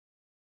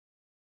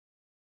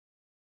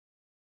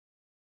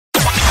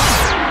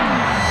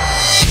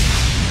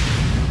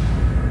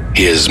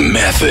His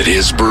method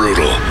is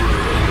brutal.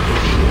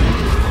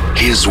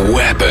 His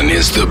weapon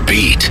is the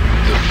beat.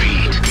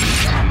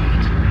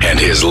 And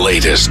his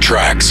latest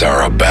tracks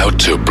are about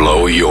to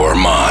blow your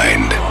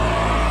mind.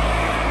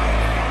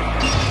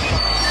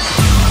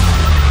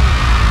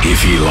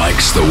 If he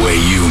likes the way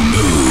you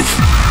move,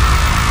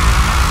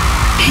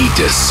 he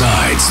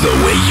decides the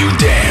way you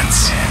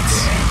dance.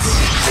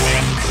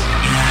 10,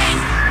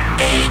 9,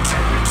 8,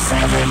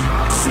 7,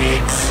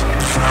 6,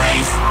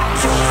 5,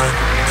 4,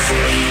 3,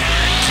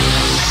 2, 1.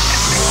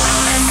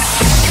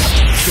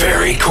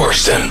 Ferry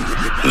Corsten.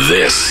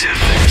 This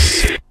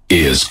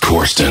is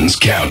Corsten's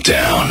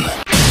Countdown.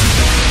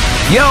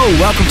 Yo,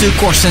 welcome to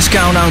Corsten's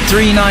Countdown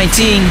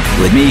 319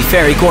 with me,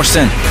 Ferry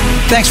Corsten.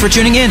 Thanks for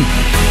tuning in.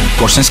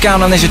 Corsten's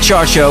Countdown is a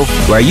chart show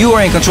where you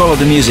are in control of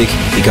the music,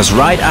 because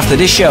right after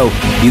this show,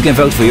 you can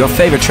vote for your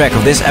favorite track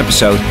of this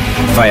episode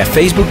via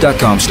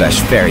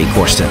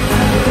facebook.com/ferrycorsten.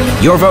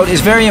 Your vote is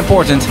very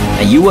important,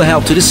 and you will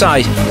help to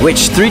decide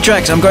which 3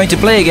 tracks I'm going to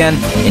play again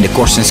in the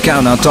Corsten's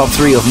Countdown Top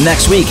 3 of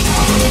next week.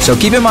 So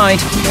keep in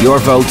mind, your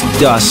vote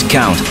does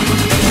count.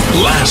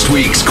 Last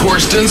week's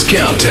Corsten's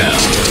Countdown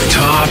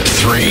Top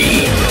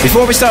 3.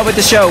 Before we start with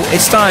the show,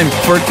 it's time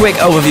for a quick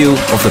overview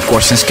of the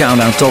Corsten's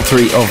Countdown Top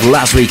 3 of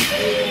last week.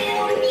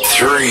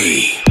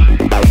 3.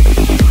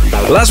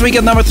 Last week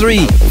at number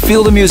 3,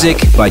 Feel the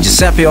Music by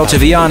Giuseppe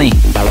Ottaviani. 2.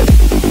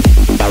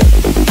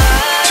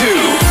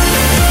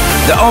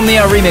 The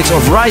Omnia remix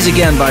of Rise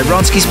Again by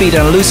Ronski Speed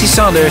and Lucy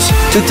Saunders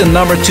took the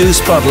number 2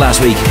 spot last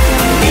week.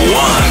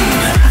 1.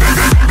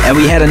 And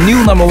we had a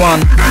new number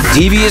 1,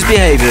 Devious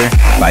Behavior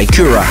by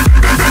Kura.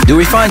 Do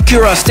we find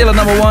Kura still at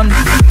number 1?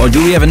 Or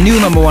do we have a new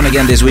number 1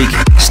 again this week?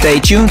 Stay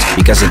tuned,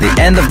 because at the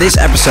end of this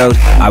episode,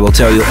 I will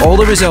tell you all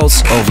the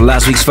results of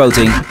last week's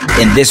voting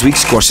in this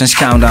week's Corsten's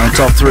Countdown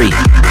Top 3.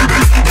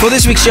 For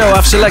this week's show,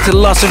 I've selected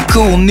lots of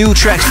cool new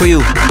tracks for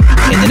you.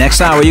 In the next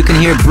hour, you can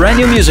hear brand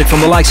new music from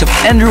the likes of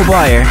Andrew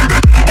Wire,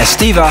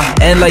 Estiva,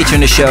 and later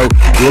in the show,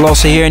 you will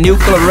also hear a new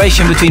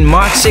collaboration between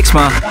Mark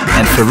Sixma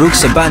and Faruk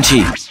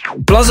Sabanci.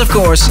 Plus, of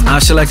course,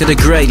 I've selected a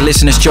great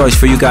listener's choice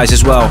for you guys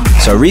as well,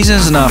 so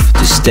reasons enough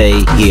to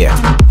stay here.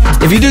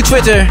 If you do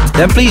Twitter,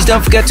 then please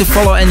don't forget to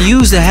follow and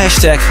use the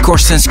hashtag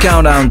Corsten's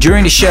Countdown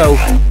during the show,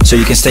 so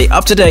you can stay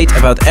up to date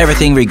about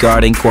everything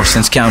regarding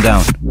Corsten's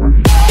Countdown.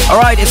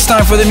 Alright, it's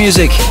time for the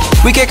music.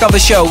 We kick off the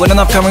show with an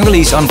upcoming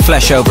release on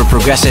Flashover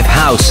Progressive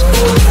House.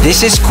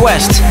 This is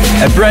Quest,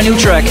 a brand new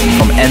track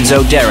from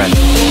Enzo Darren.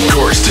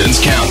 Corsten's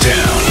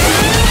Countdown.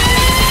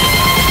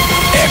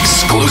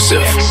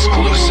 Exclusive.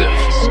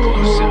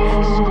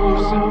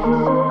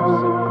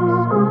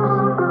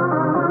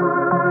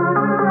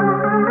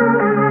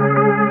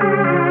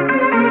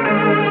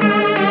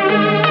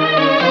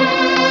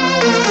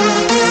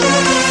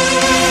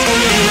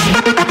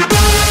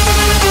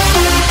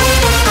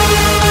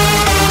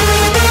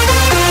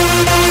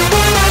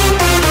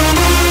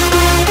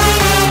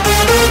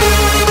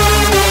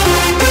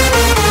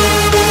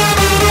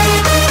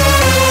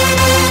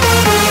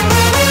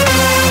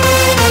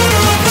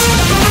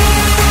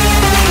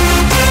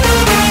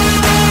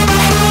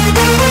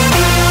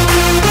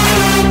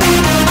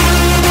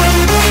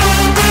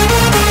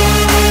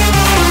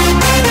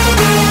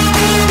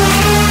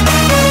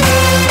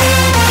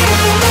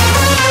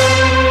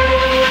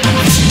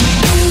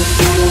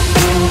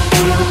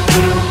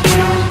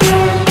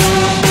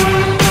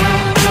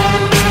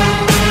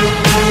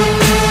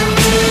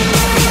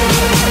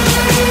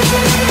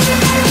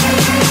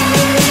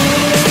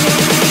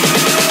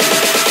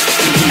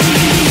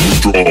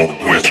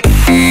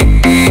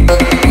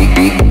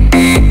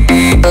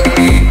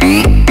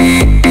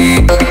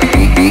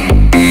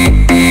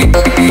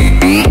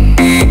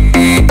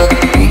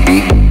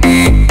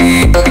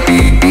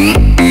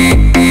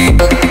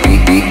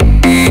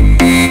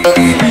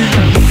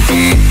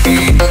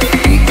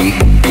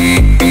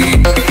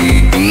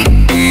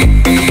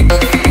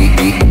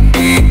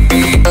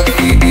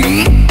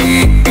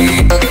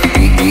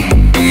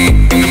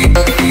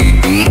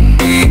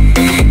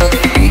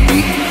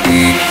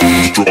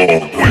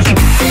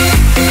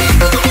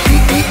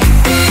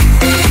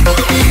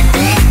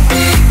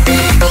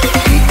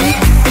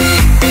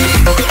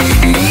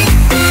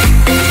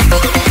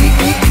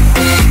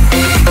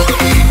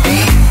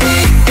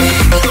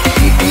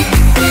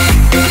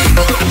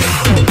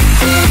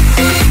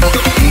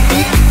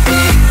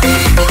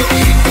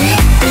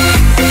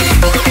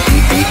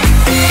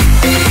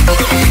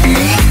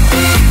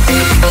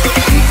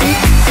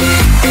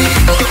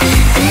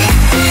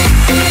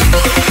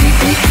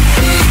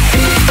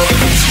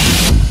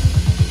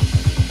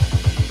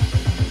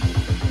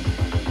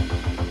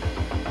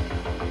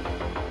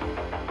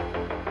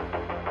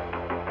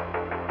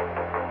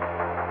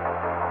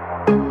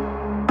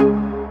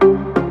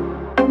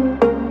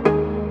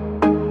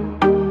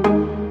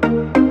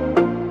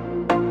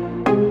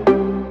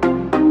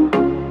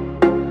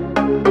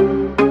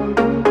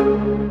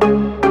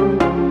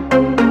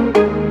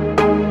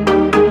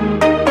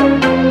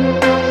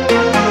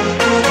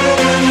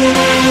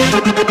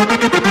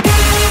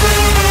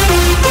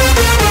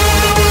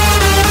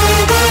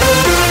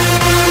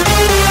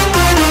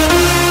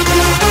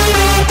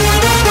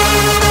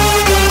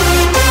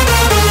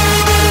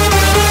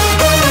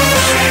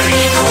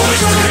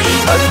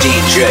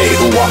 DJ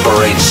who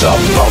operates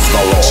above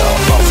the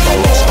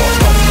law.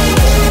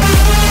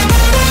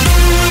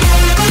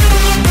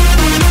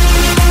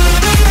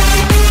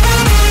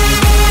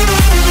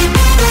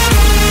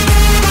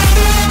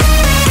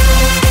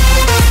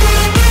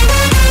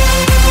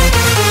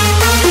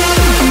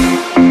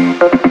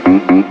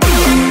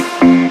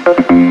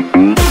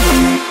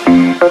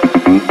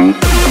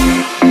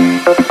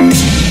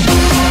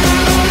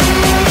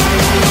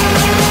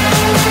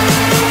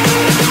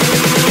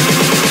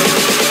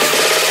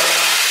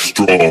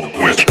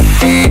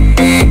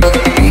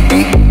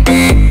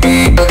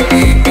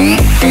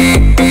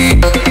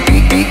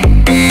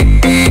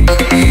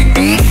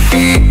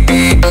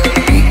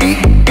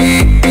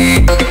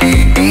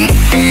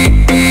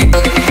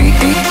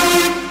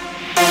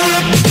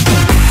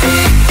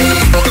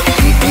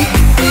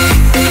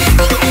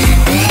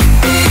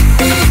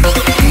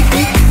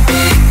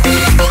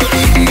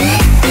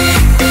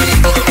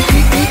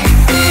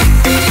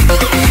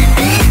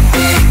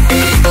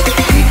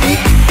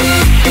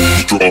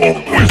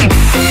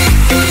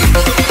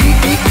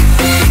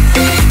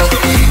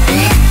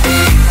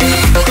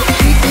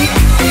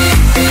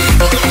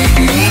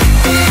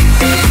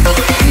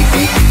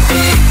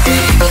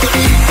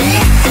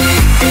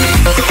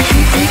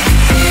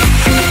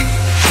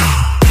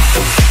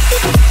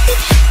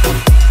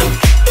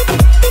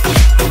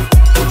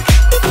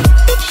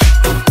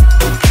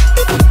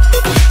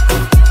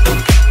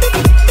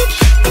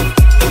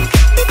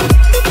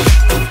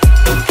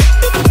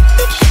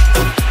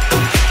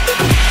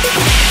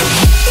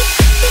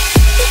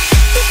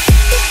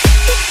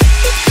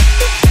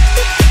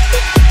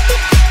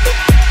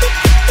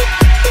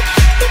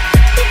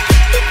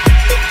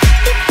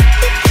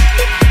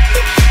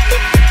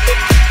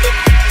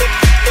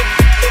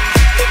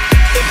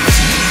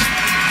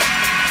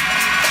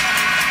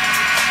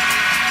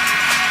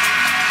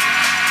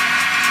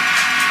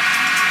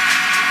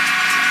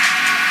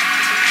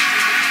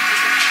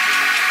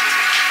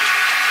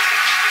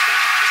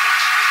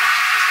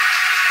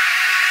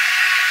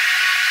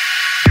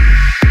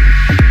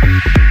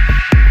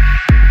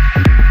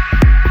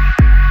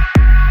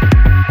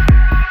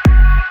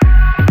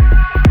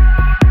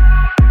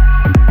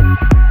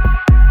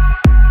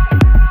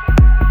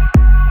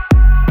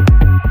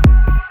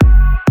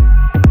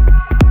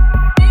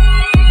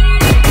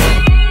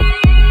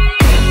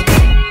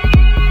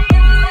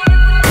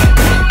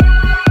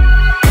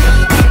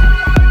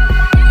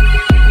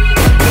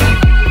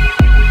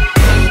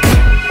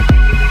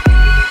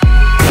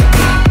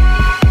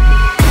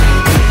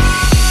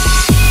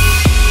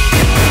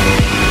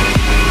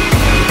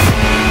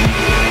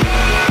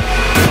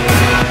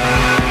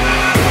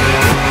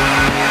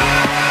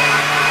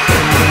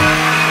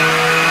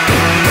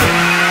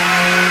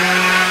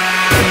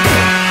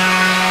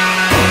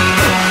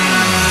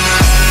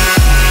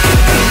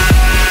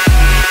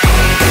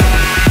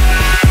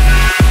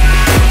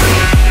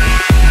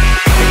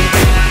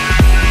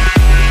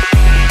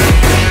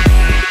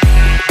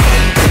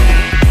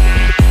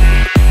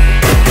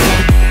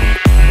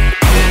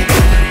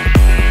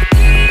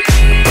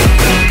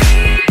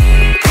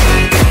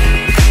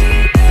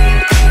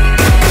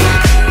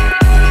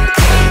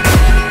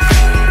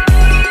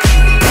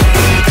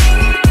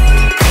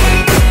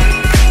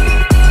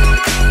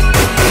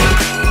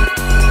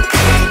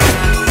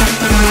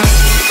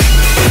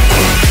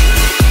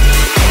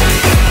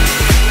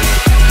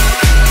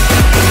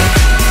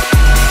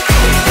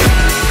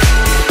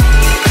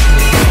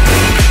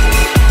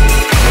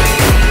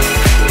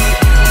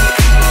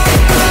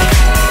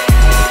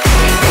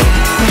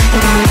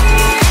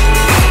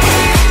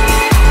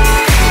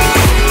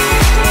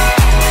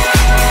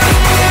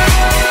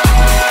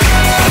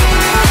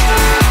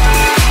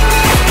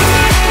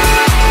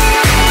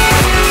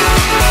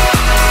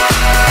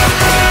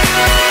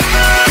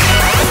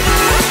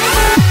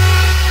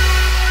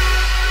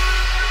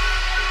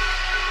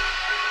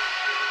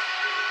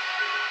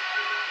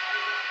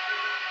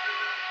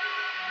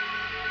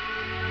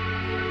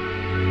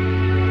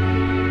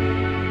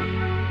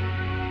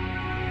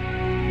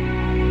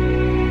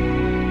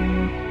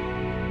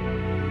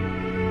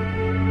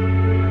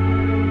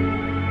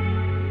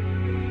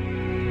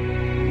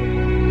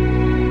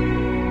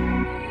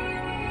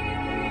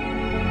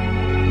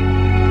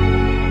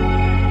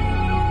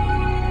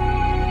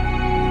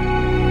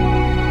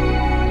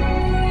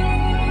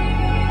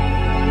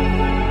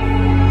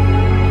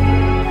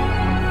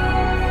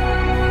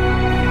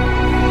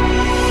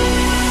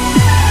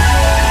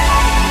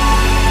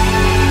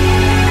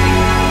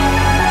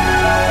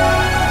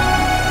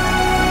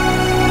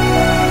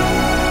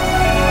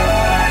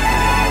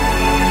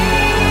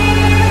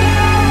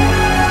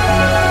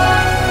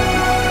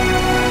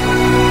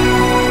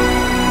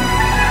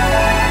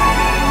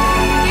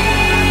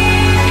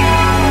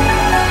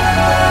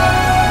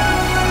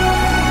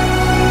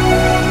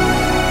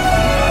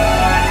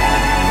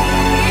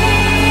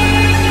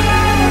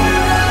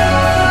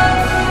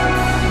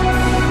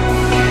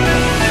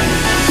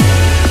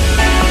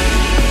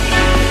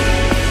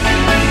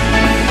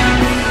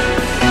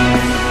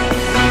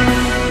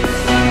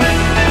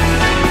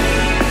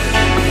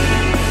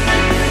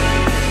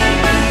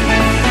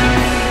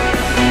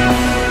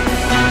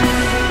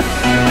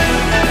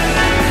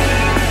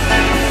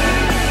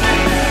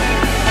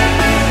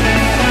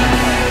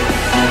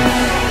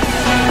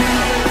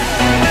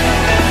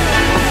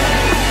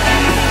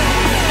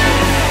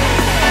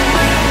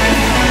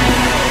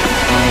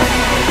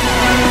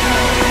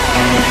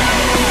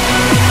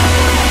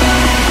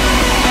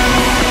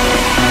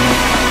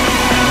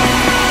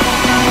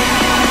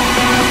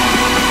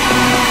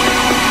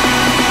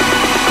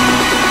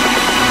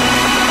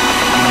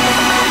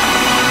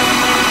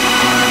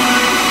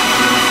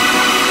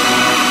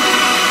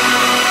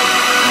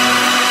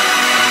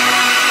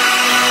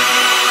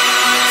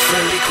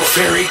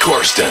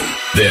 Corsten.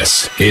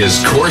 This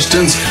is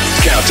Corsten's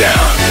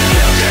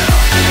Countdown.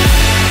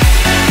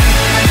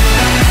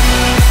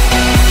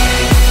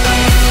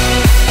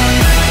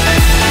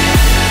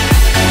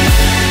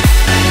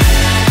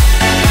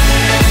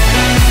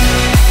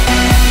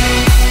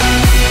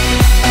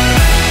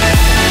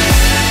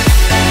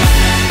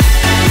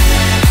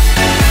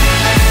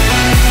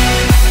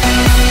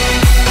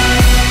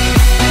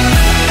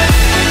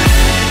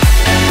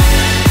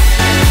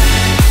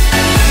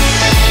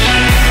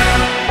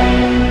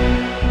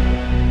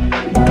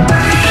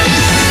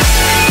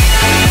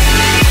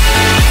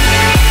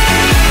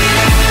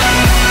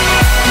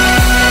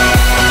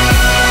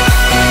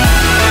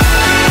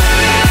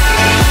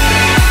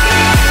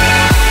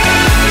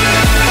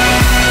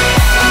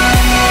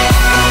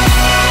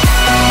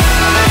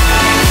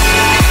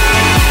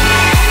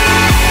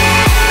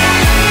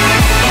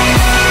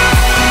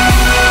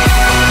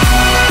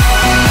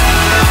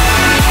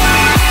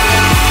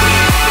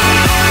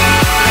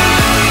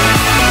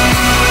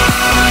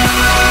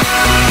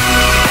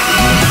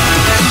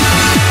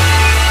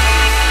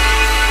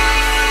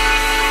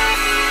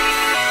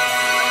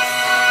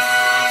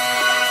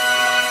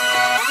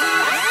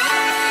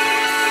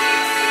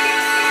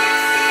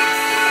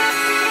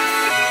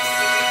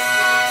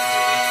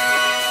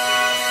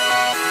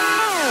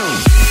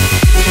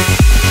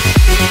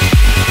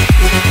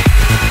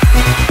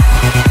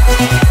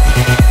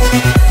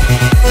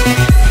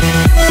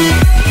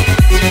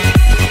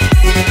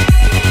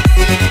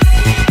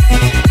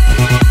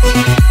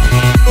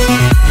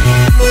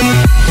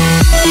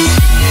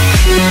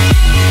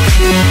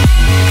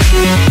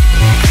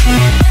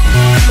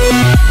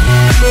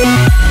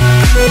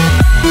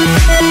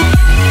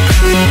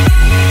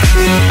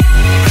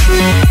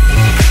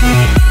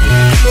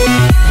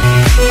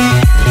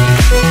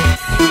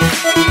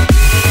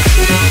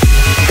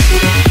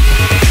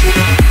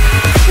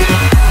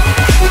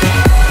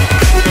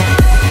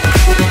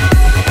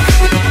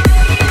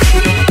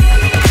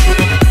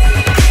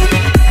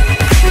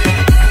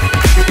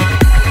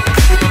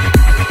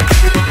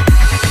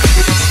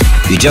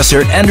 Just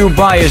heard Andrew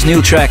Byer's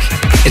new track.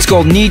 It's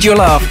called Need Your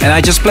Love, and I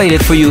just played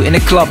it for you in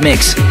a club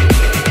mix.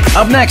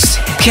 Up next,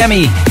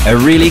 Kemi, a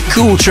really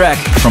cool track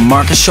from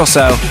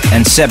Schossow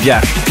and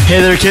Sebjak.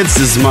 Hey there kids,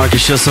 this is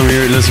Schossow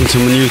here, listening to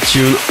my new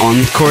tune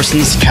on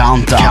Corsten's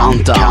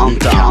Countdown.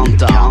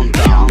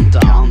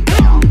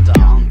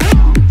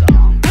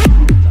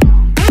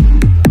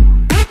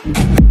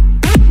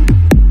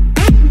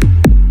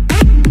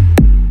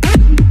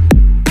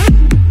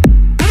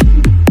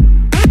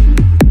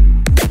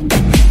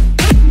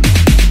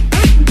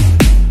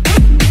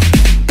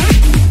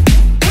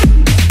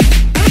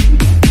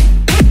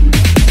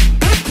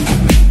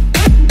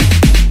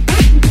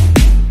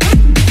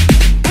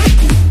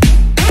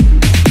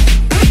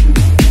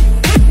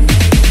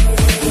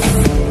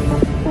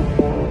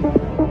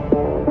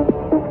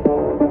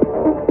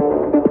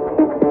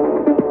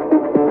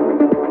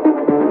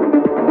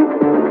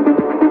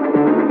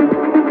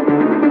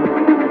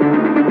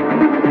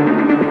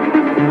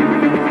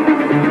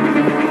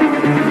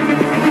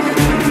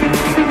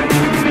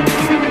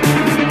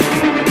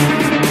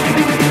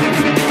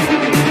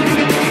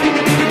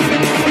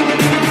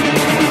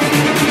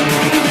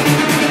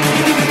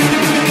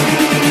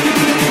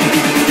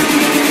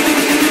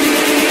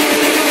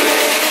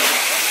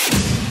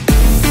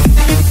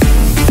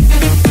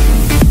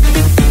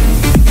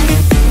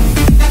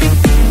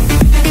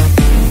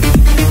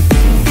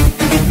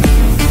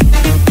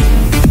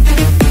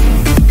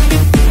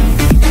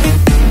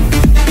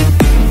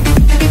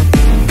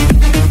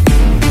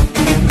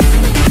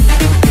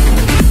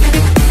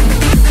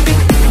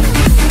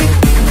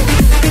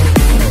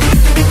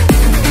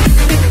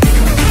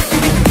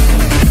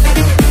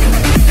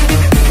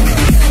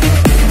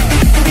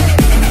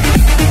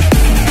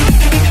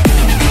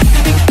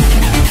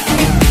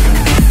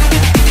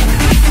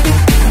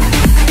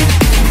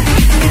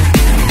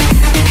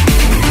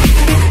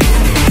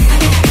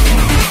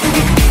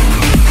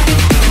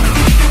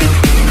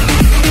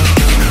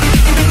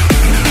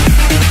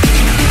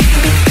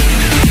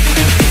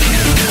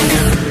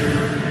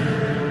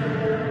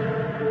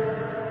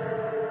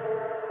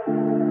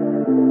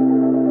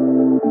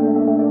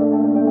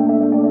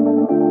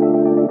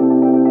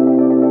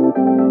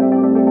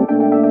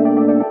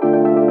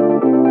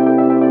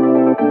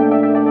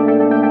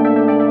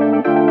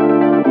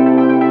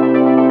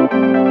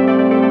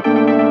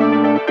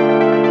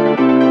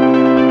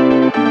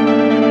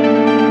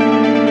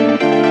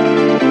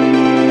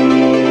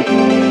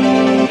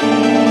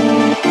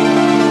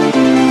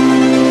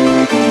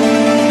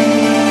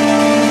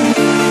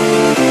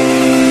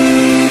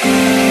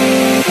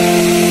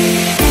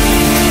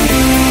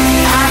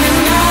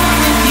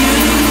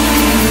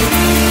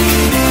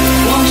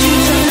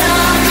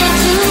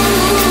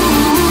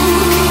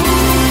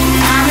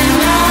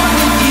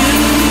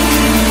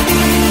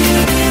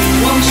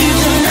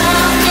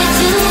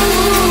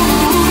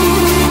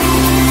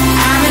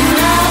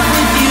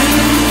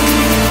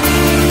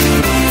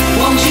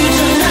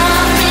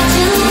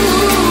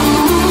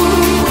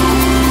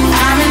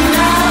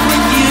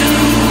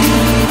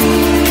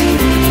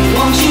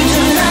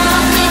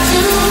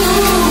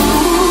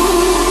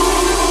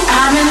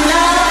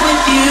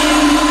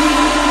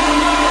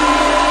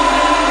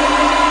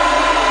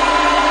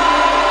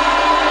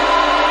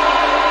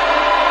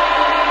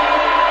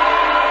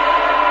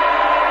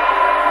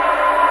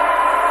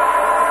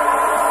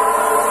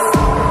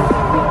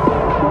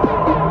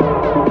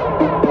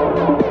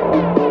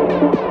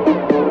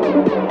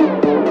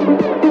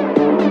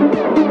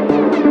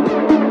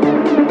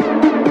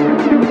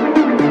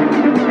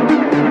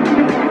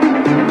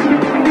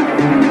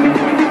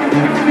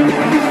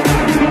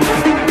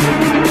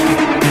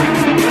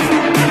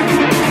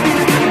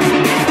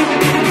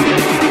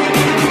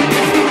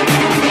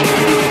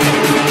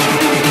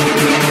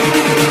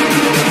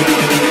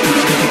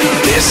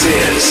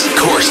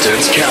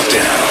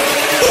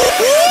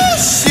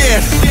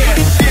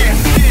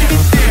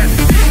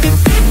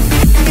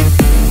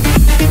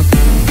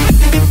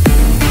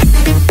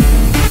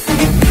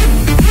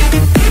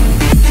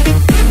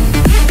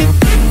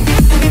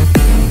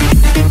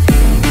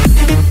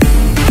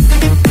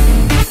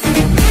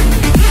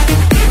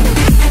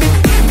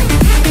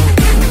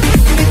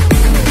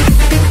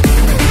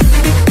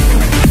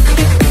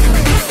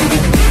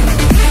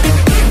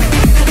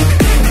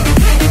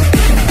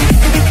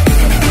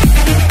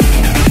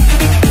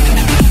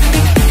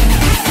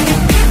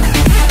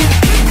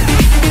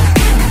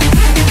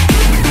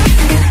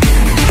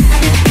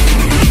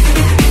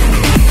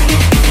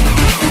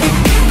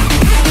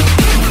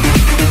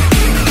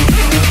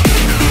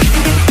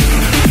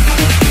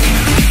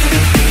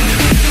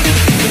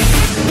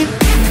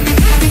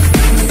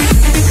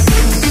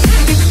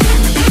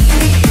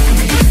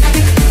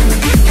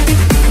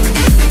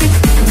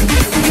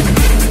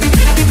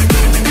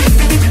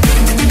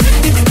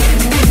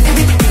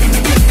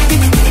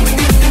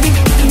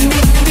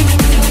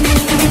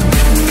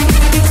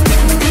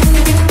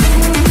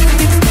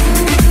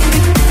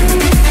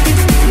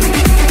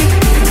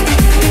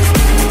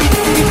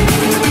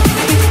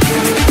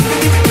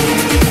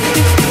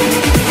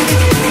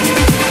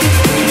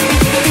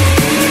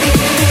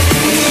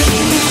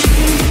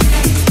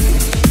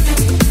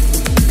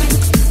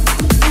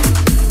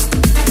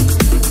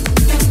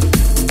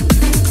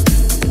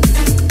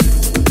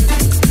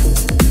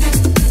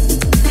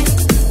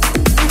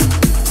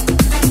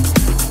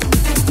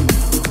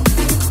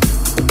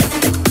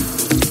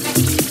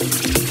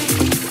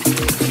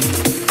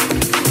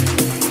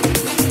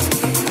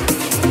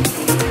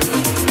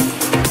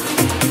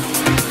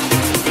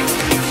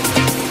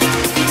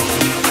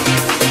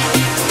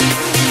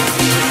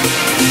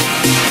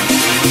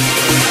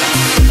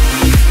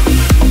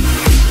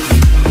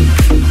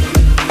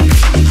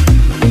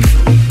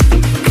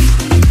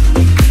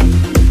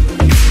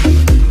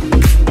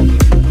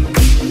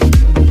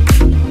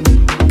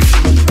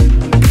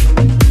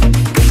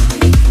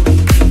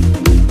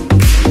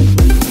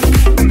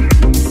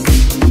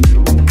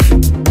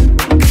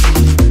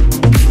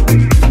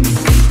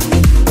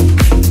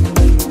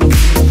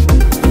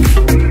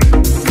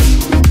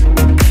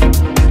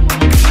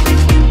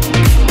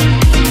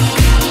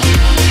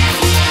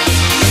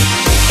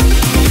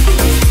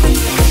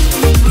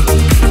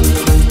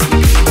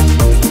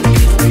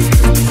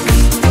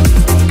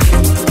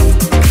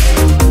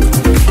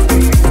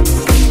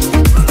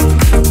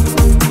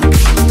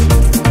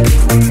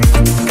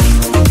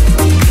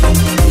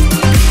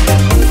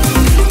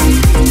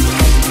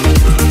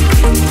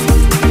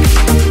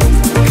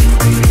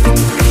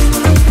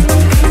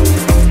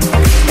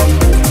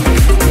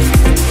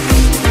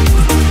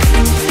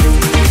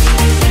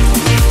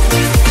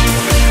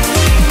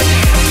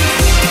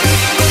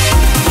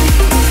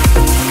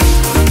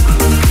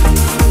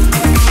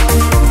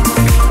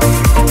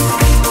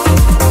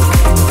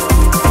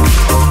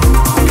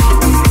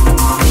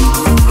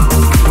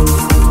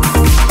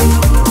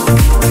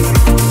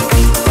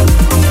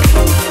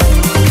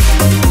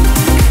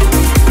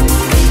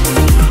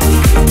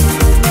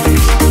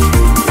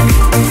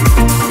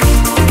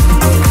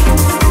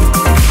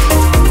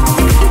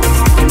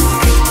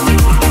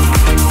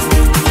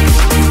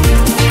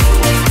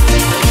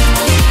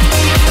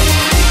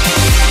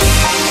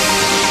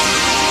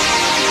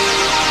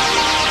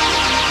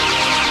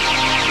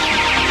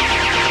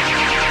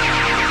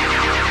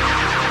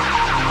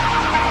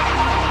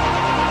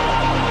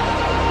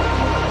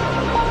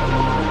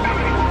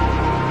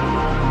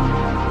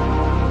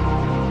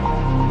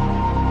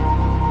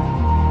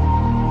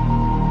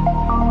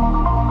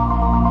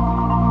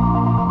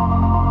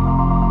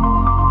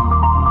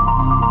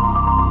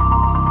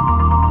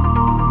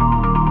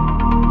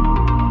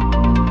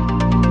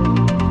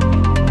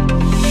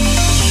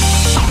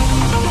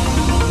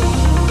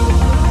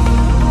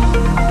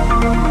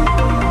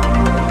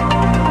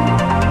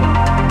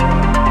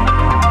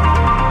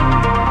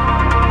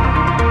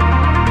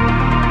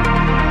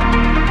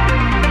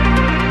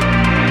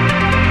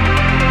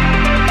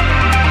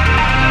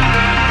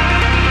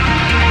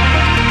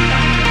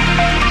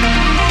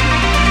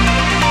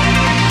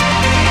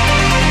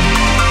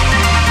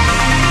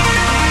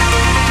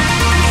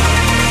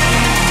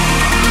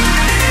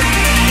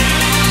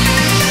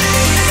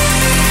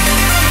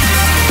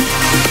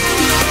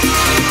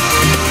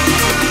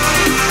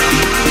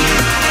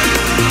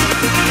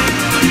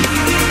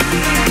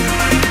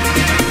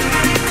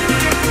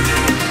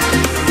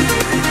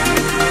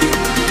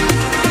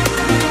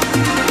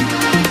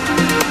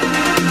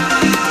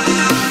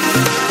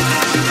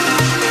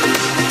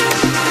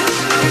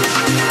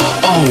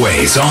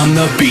 Always on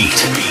the beat.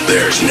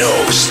 There's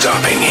no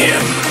stopping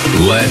him.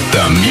 Let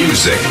the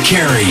music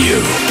carry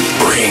you.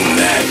 Bring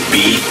that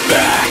beat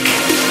back.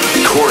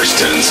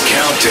 Corsten's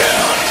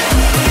Countdown.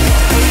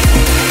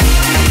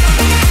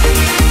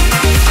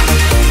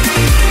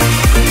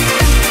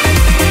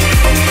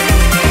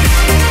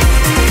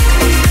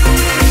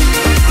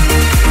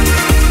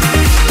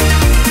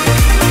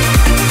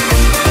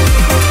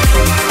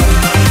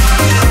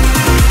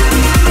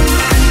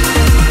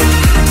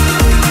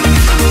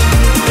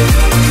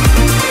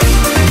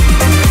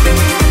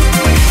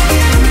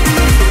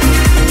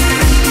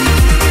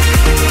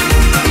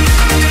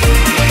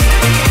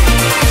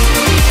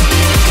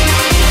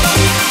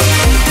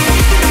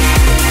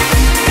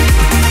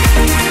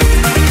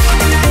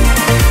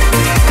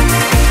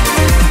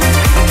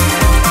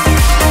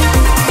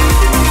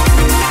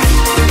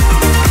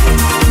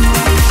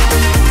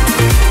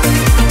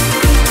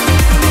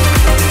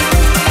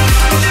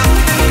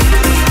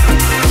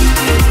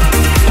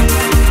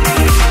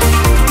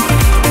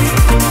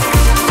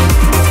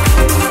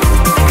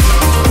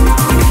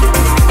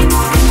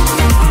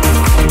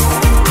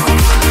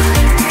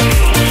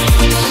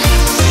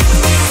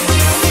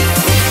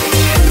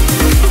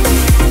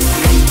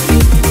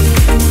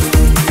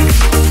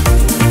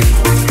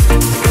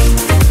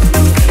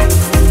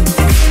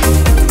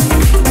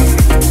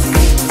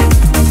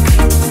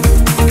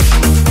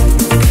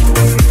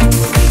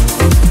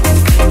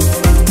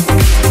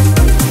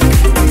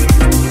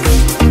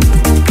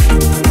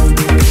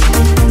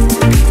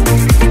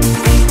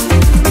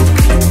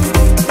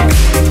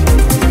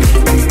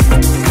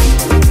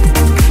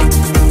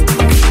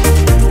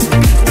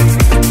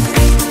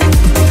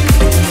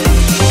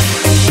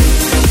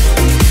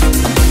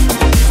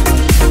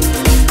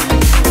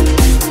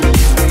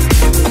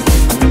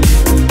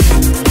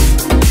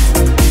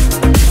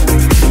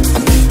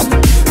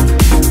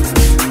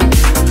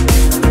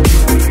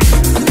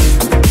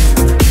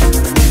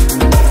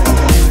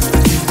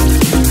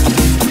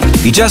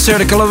 You just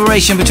heard a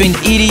collaboration between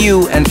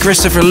EDU and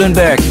Kristoffer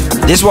Ljungberg.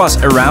 This was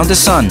Around the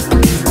Sun.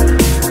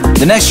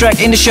 The next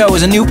track in the show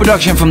is a new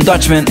production from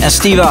Dutchman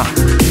Estiva,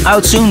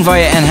 out soon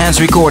via Enhanced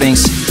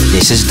Recordings.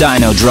 This is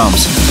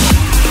Dinodrums.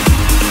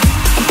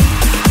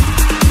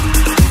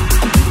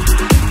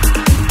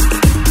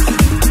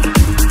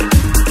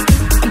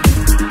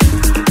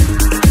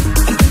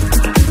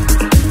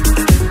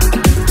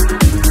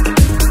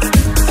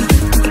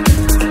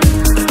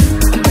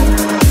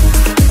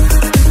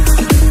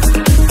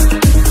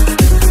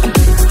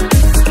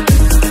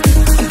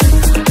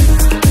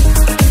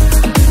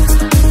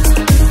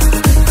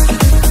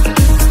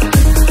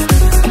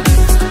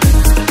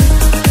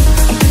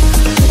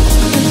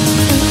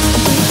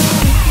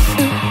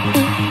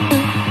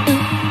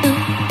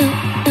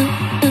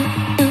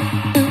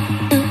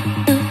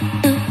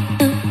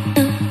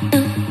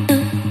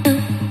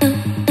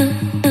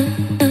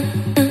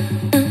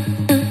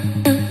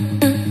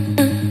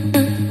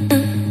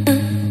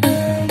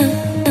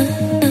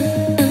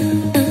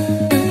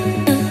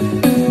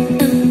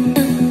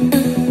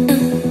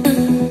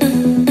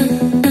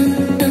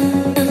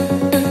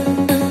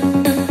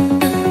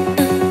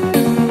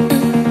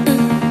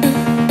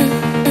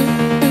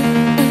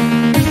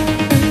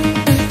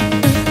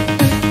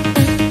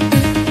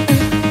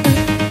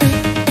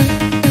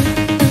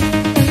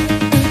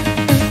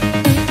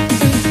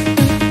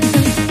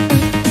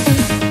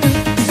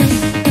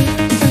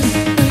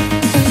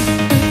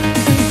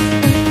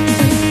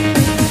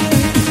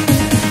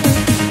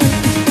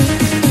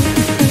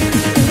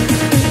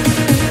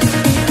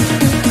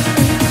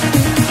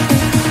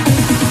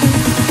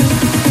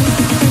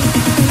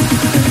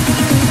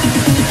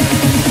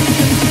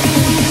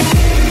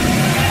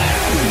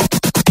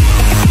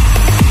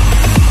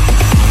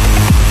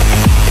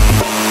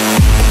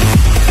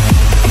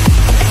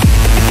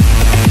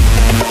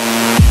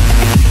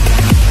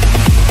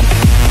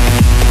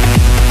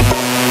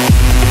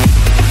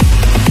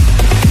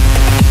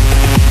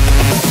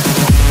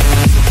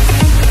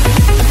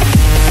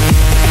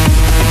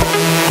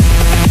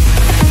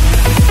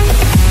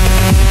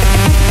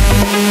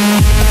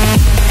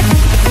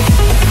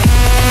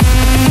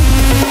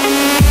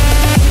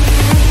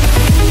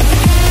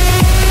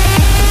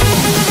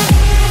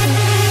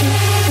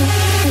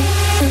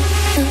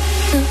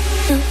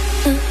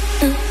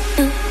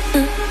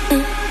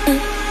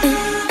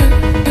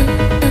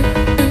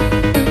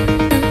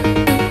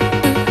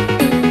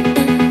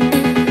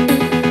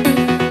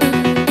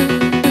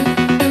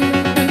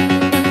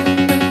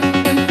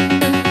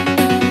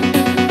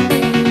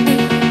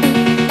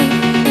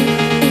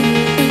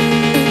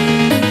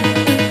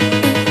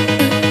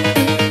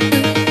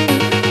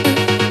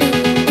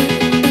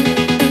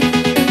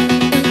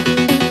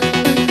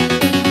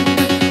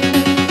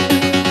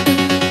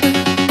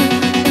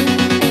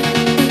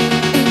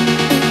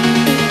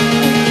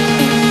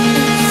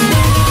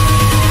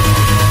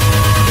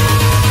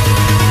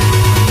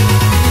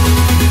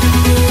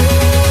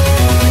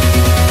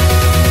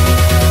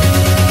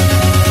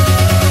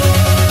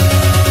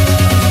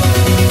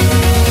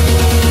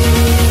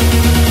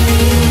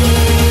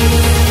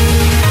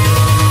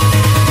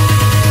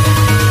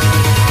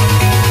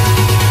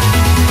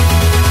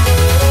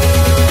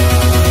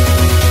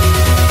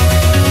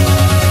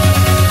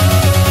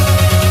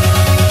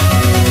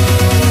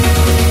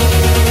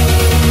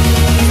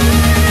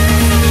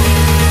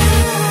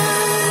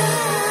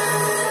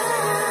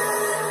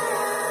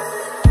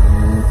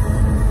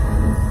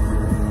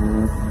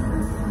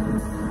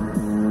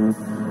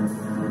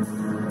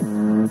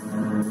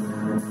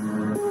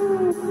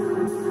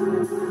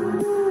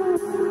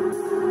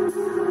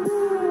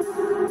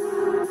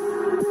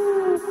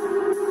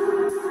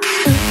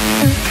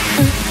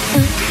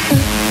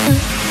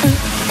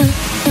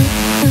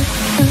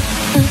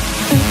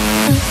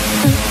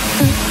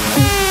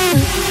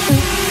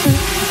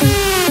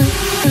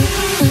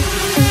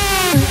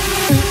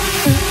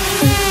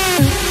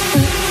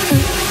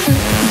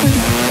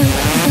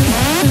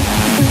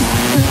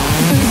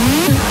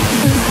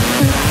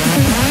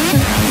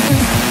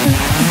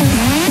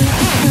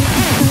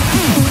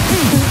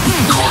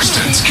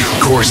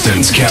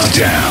 Corsten's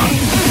Countdown,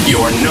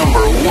 your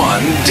number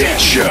one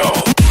dance show.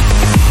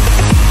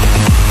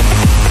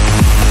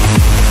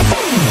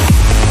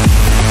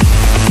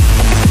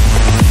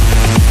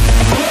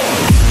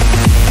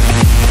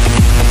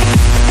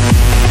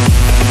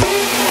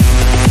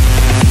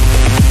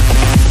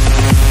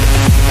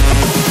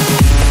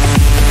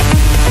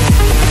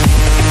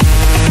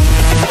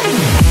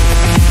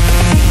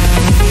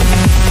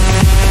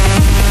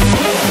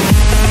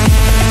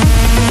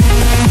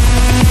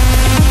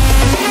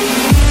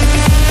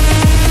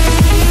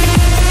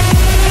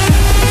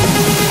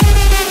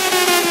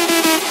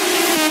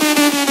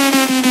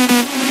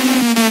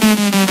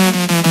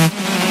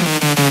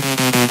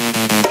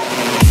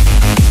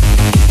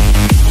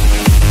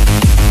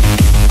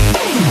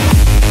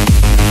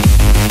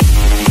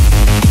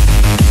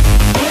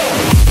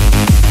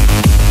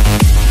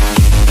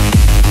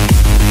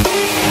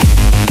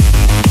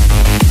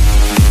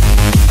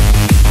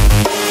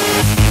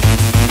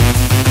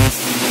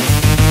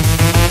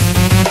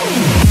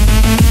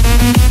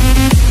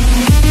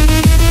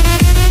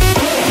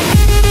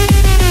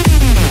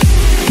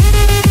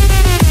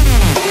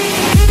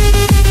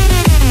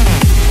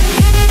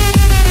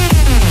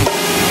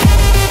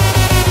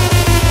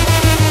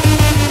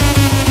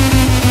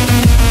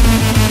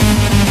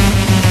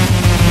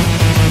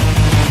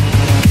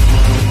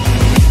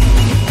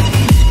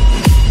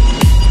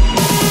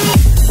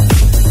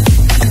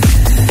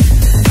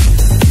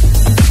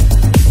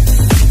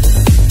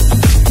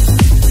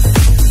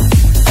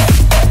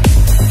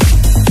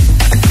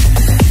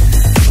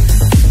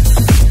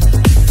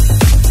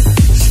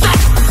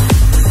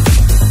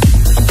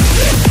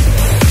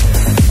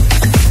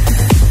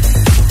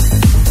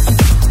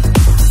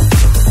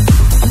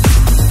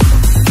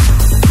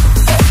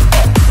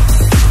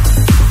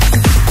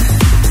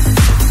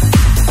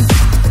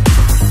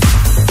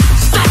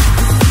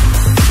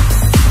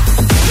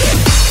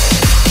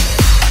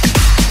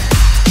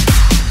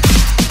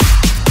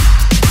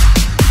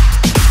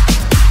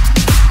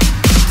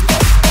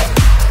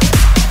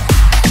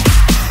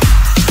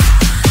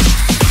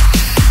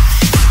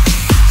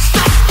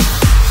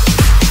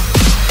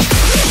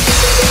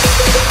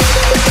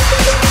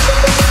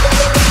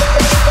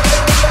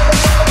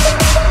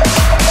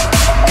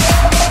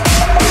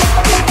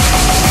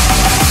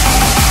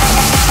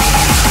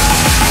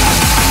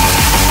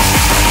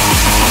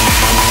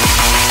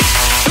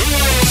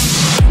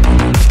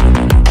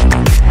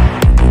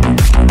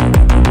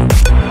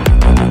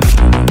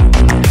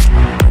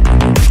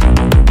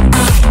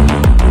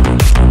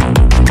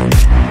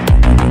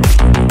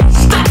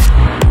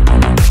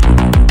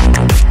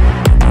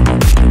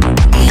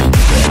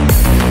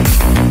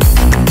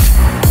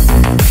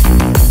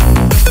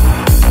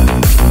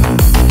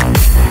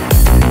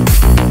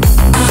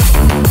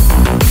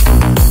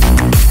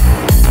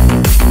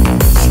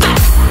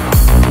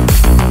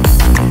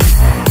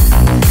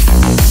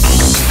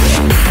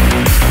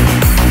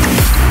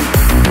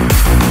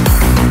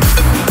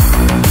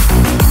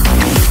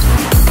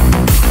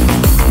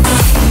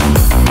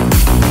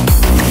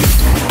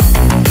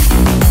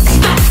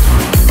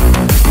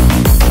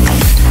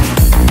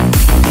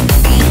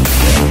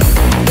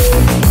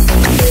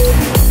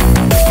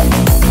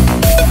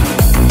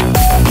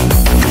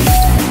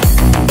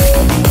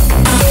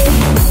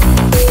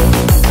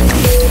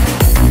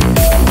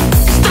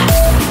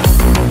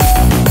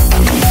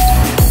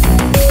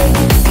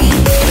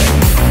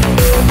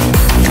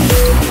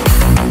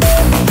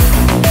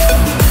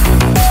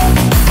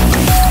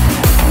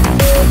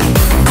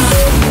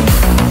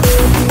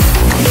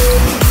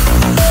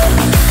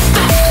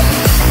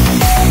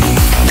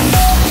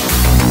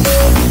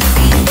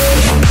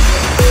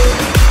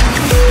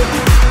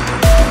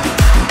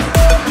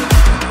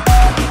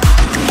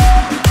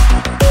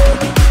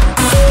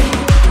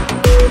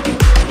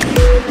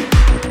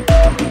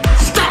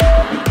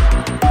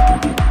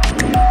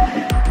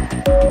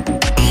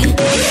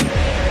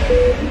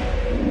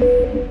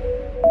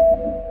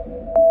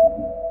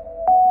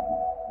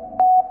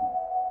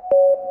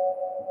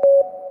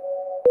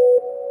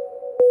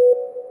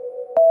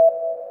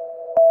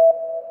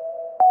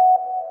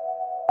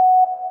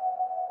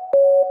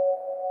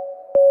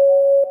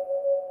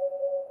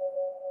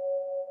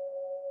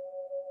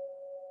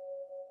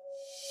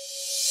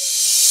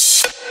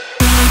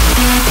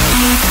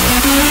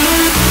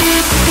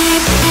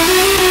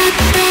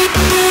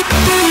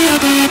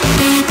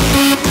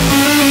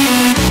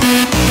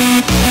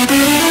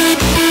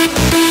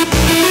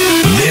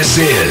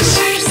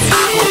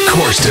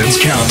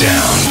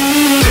 Countdown.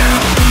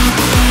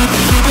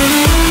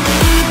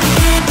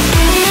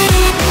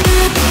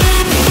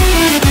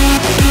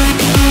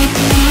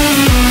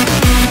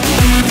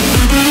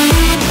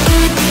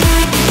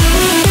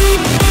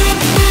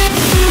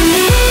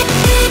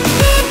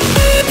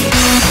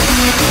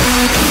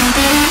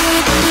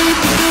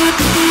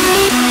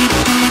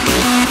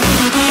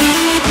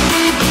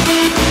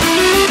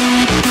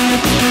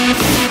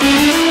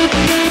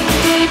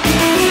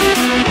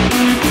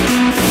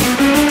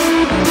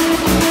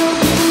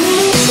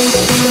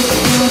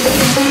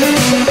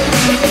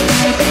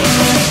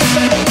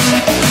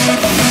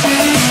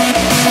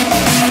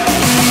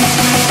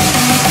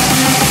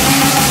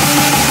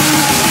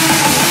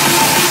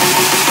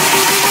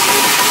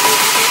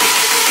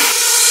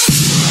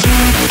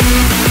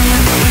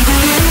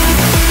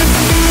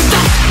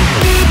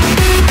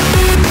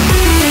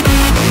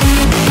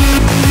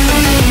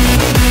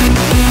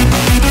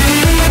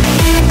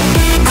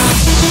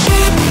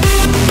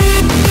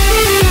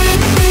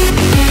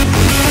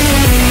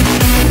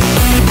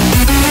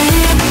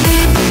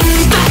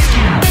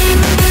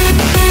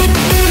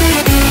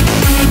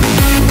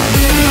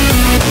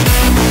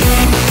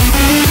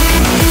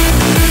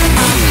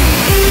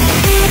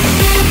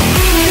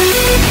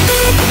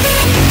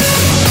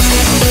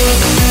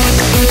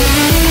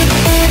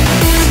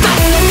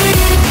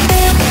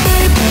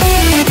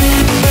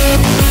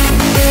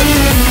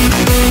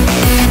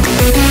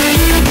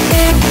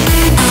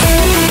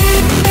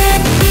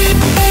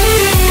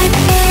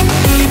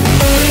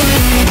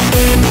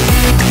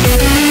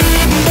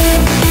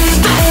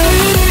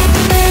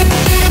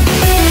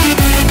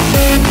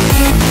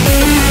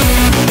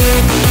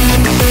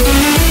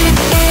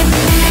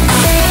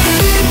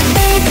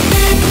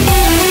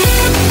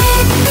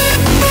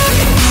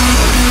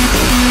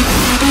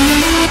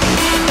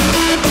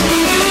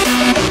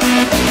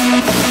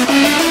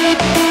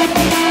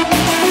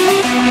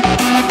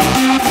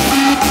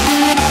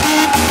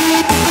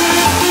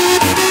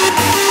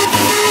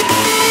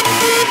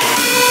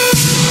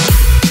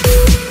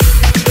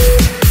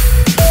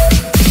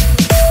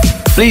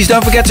 Please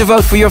don't forget to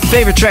vote for your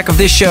favorite track of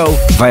this show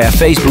via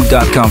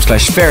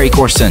facebook.com/Ferry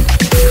Corsten.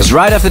 Because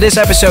right after this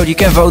episode you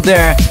can vote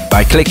there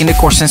by clicking the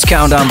Corsten's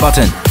Countdown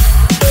button.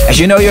 As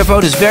you know, your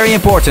vote is very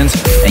important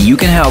and you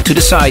can help to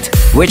decide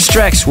which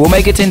tracks will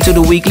make it into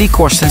the weekly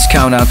Corsten's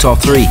Countdown Top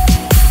 3.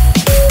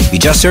 You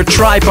just heard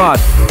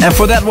Tripod, and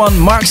for that one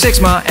Mark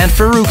Sixma and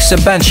Faruk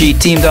Sabanci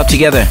teamed up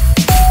together.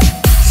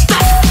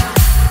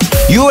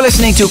 You are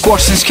listening to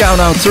Corsten's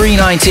Countdown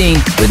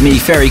 319 with me,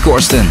 Ferry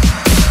Corsten.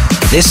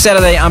 This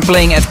Saturday I'm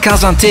playing at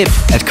Kazantip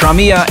at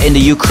Crimea in the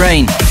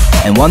Ukraine.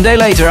 And one day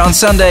later, on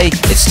Sunday,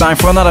 it's time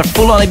for another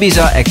full-on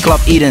Ibiza at Club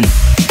Eden.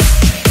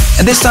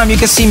 And this time you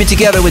can see me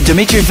together with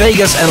Dimitri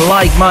Vegas and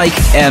Like Mike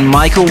and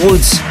Michael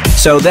Woods.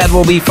 So that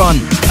will be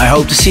fun. I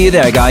hope to see you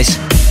there, guys.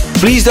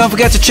 Please don't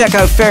forget to check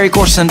out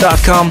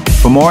ferrycorsten.com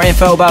for more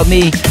info about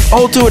me,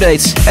 all tour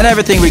dates and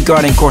everything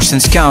regarding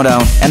Corsten's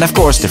Countdown, and of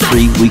course the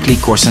free weekly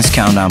Corsten's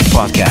Countdown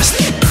podcast.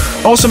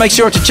 Also make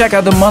sure to check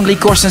out the monthly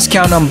Corsten's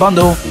Countdown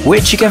bundle,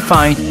 which you can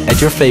find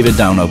at your favorite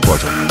download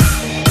portal.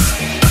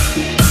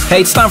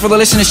 Hey, it's time for the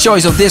listener's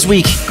choice of this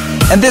week.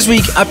 And this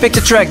week I picked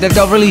a track that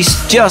got released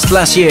just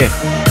last year,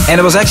 and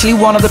it was actually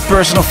one of the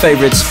personal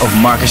favorites of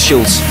Marcus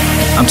Schulz.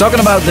 I'm talking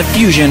about The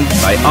Fusion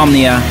by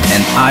Omnia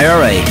and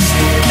IRA.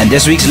 And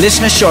this week's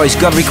listener's choice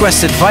got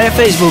requested via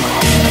Facebook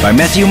by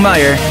Matthew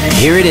Meyer.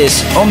 Here it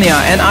is, Omnia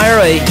and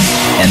IRA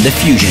and The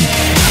Fusion.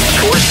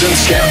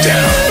 Corsten's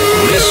Countdown,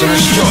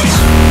 listener's choice.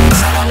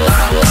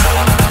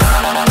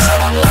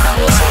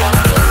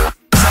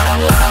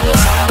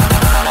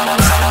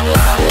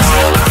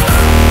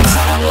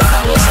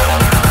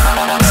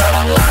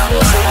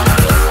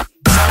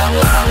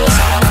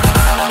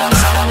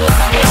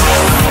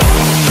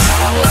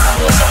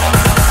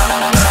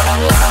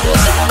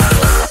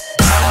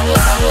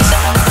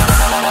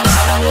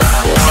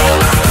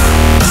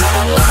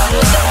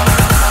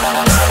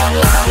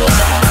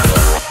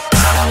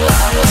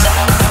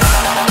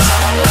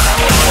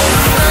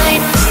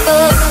 Fine.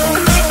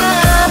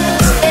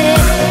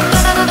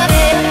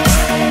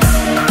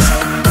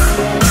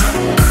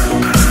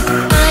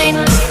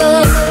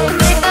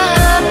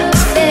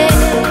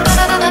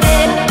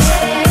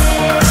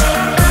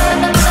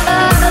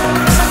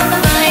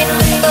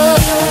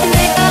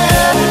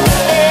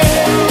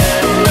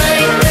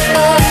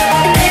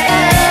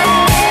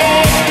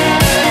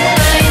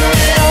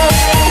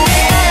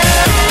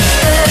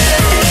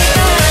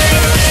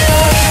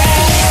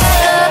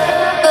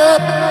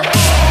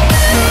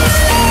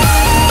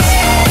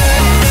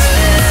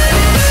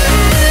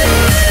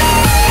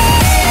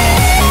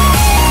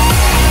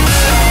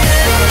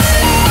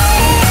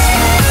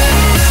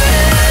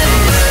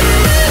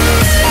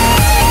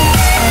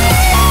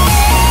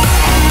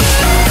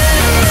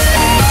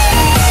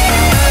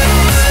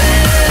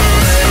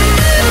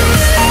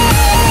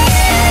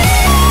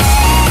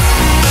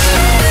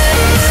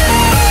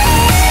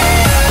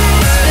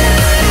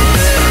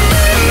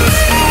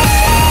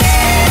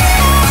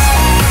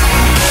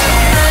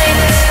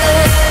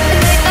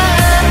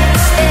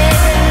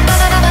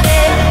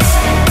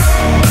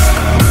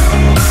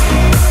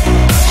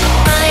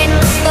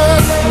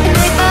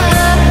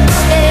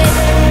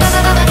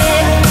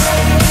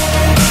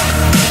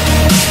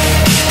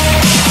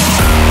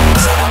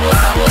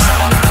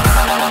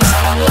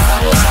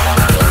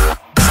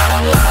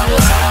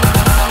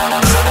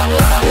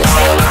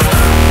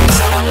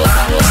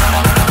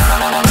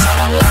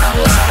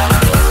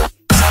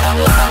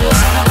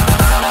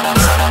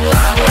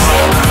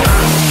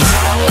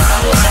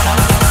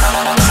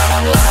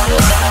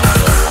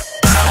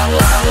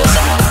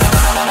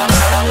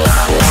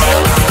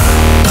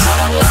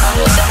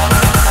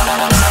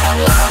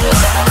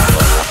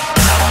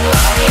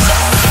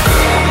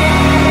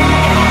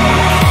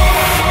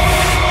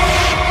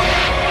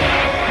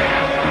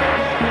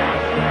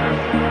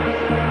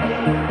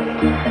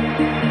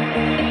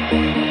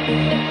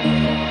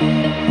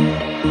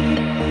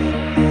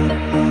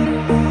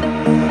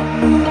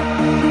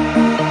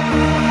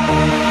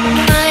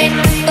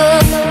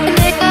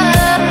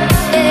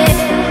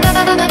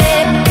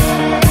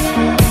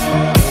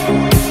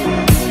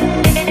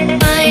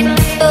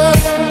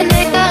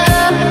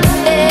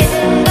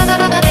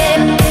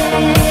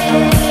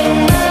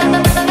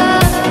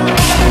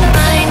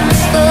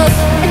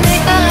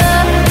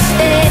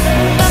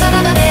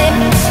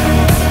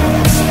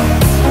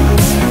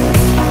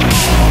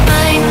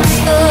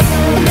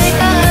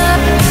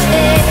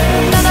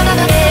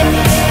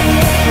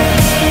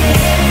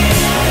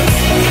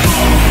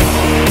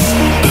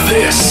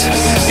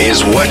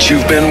 what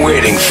you've been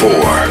waiting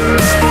for.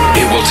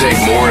 It will take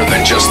more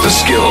than just the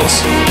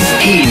skills.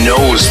 He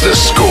knows the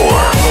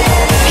score.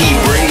 He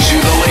brings you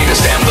the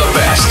latest and the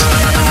best.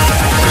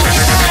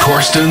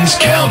 Corsten's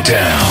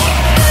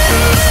Countdown.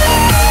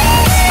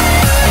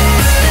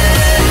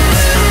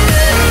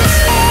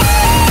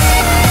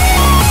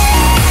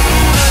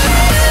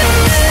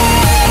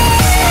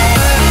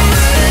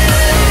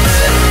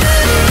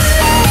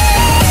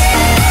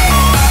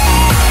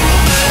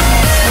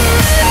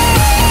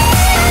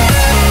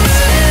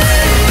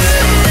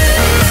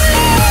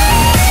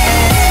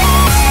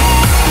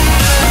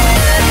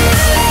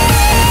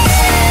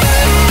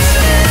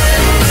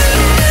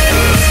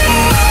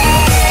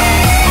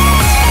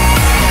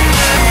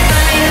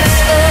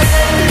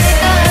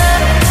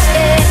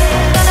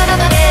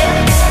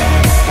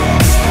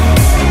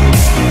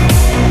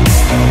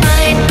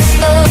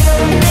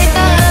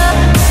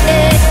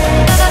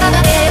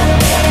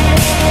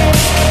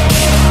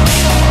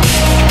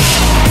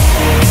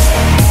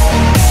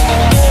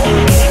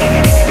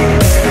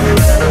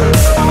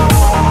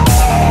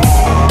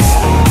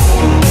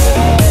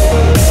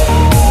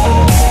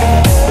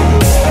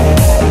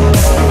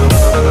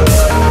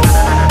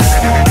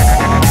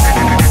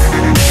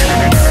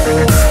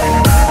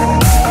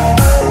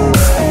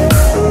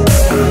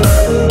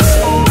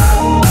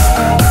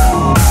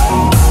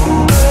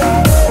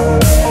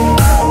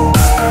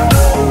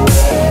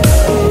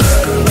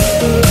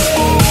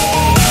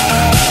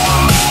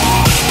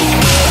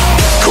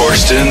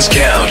 Corsten's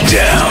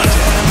Countdown.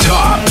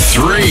 Top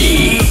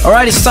 3.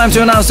 Alright, it's time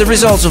to announce the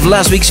results of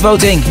last week's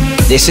voting.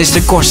 This is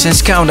the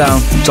Corsten's Countdown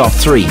Top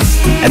 3.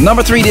 At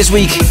number 3 this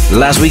week,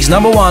 last week's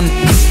number 1,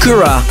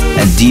 Kura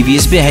and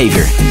Devious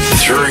Behavior.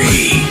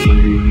 3.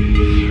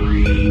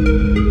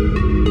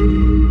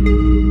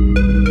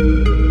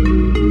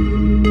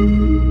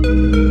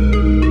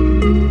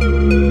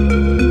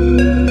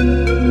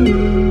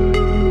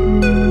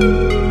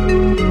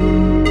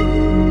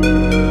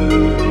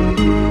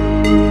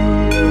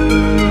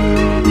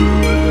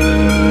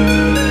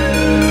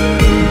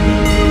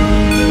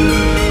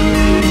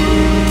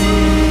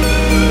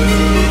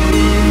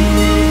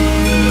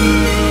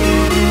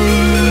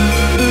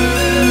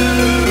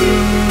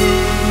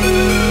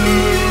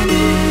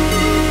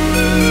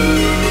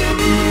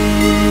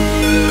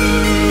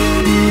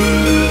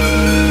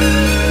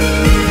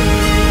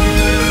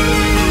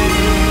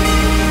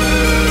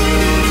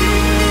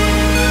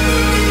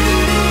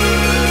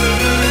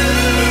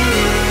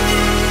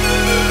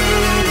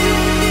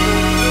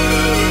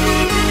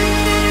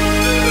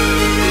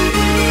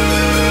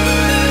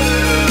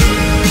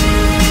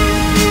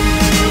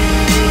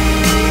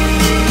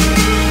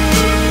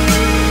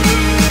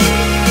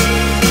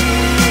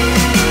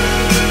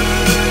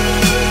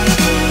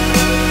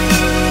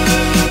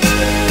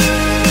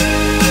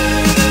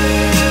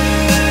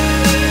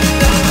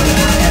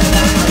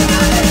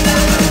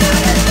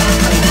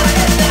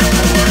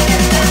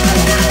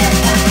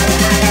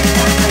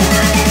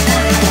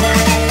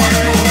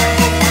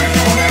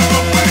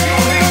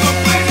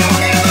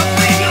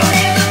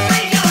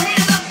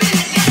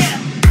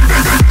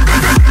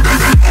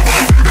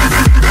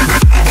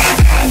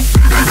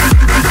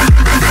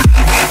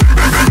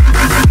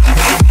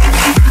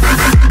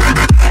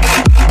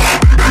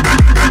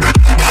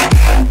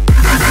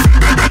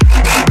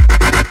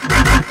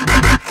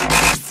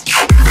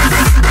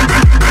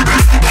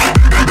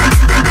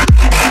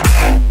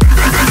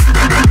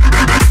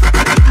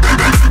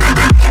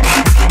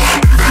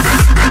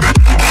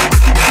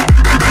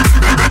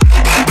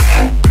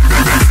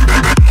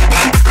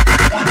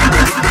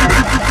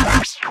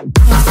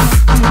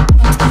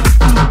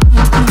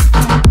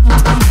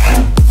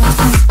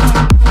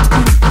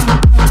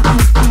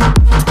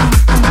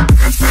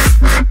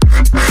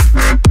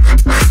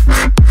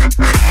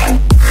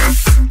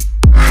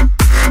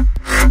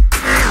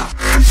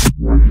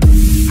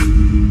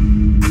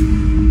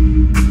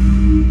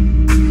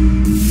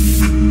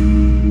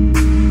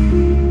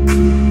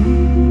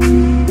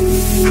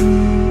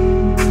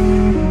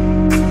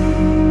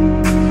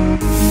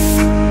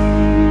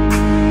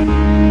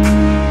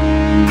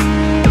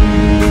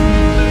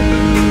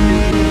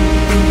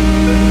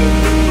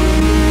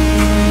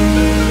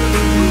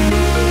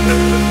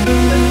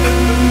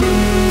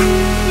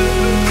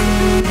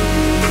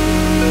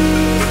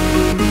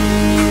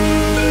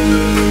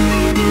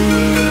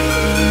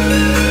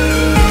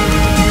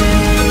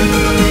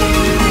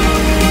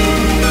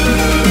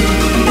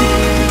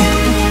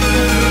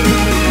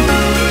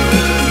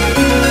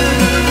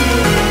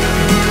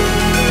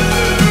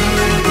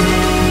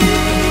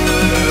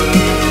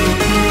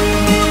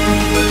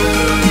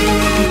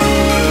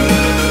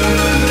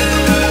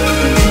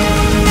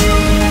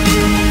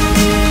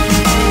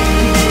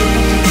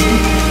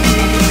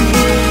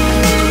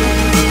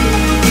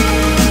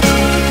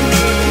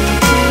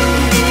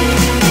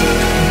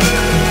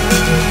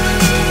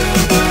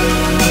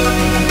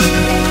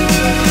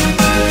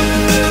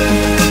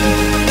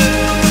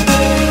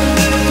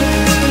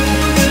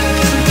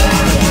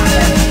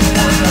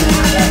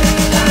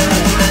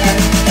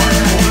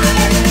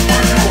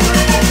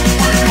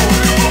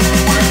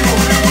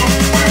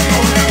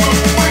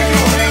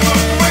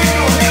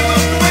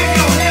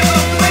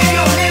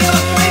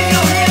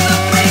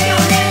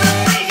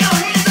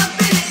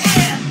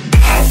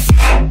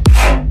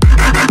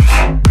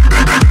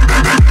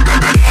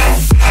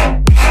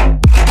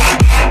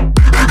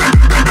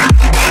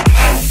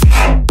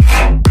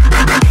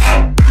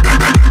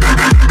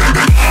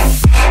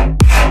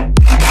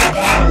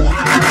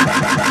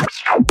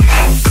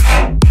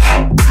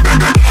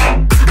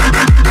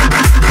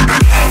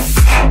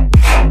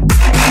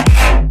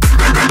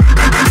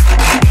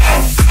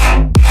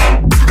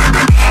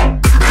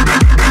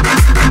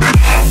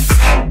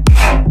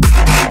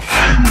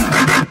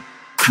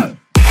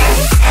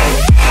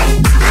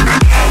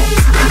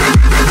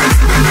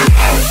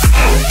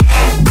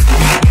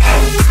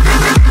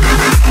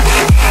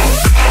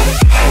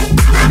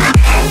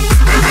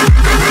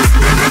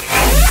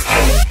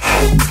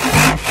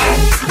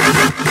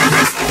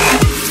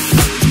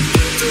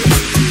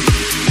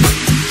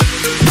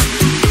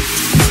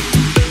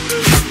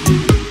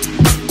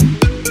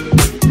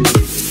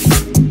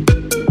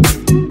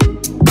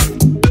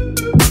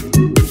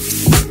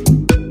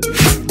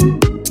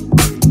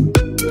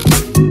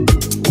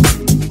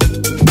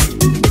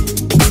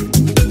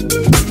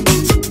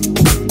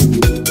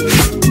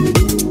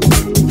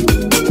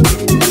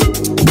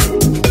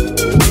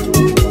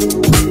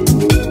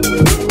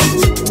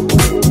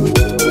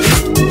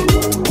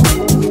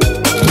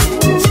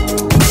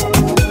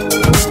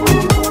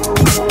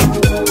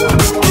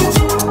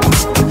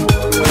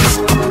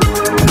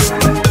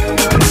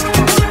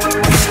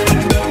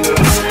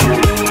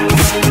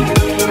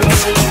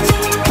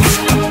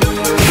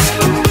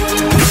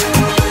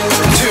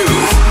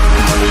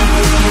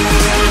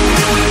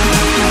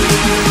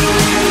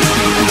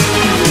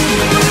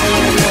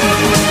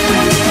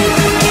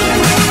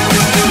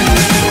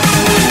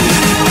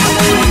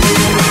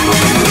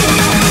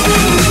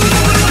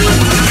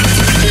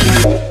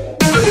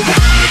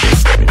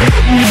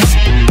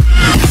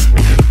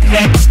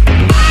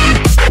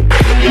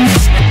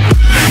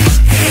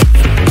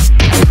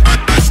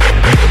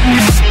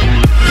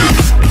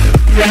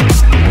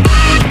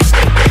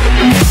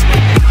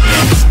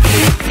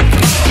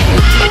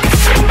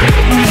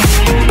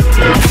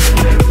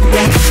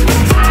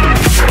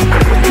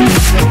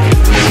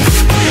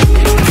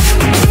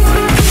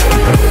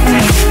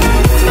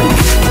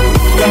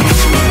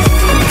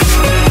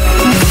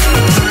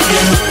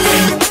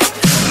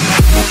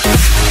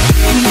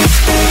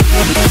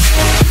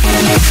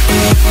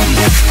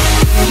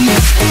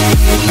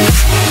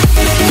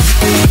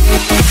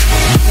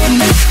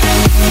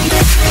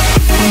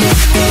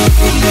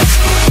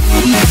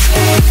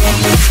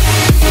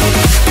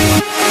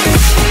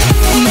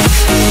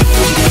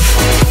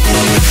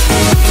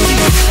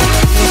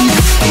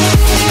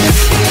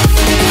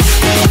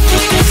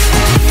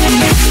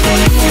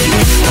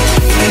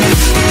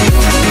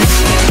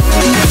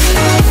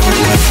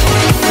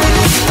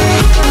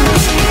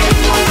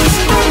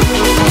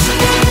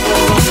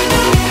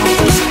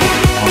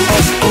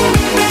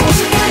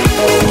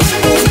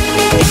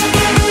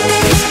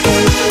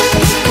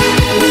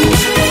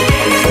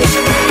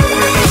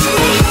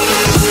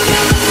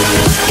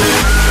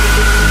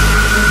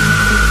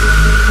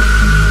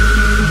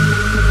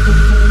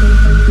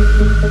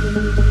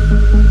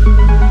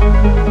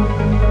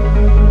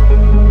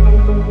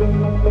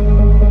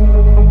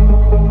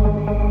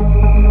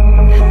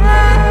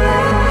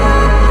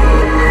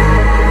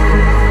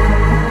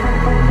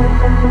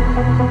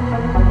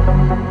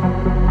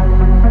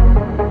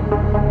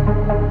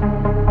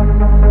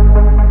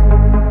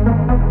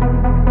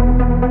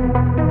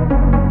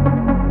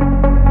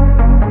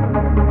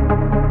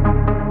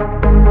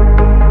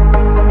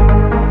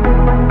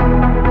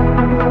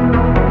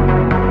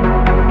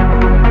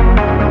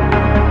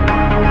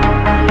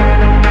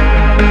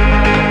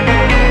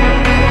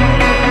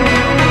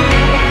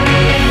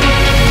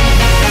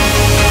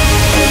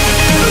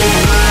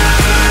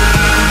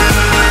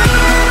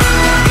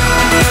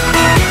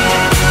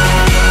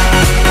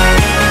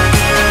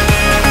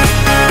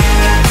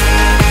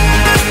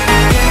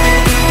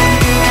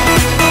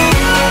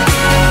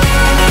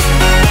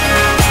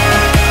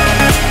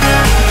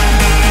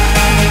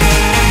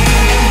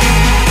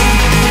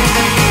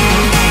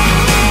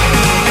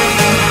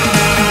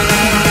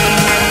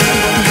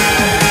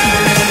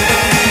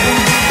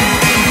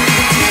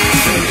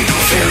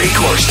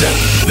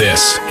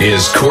 This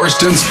is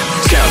Corsten's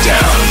Countdown.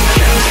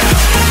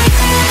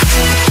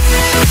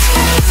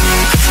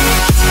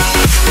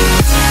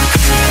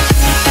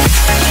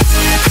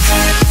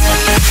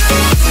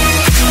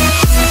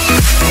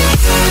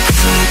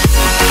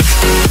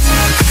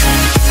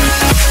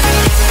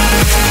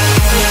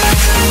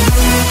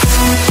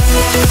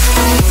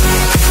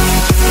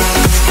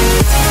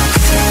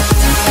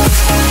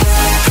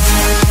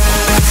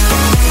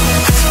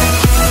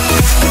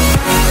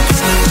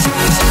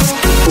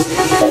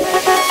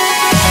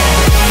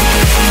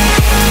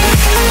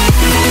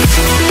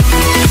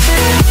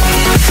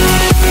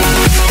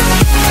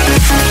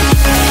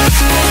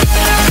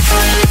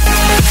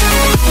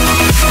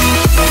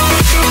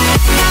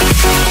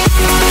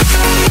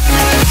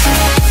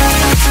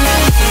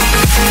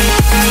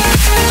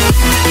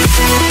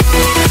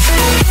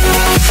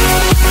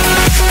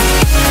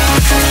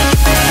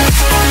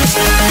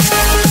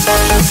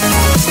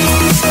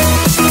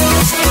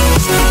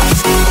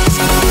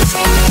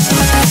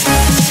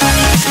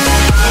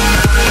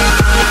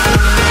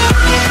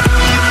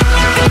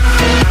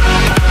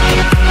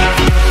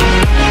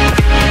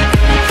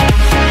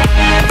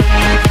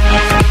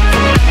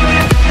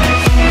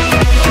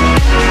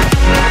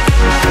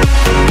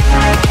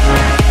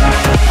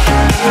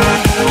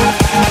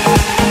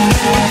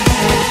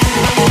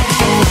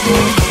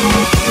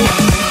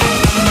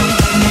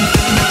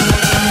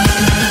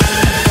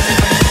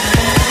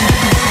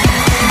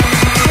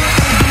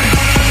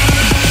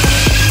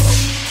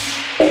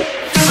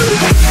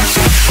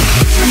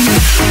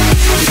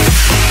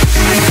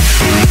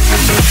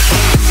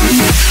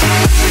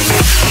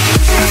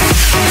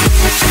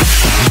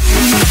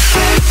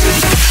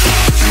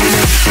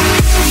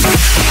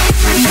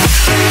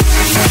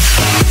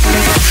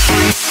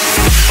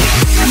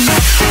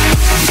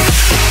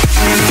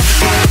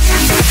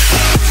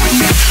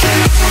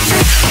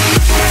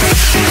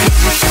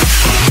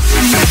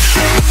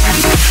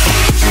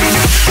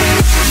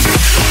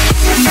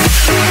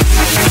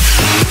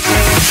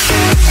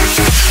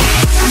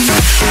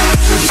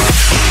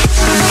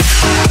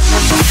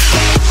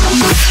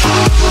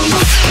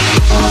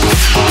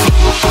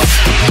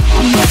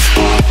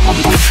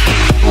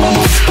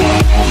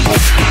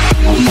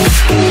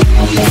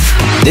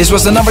 This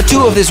was the number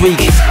 2 of this week,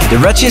 the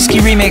Wrechiski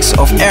remix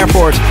of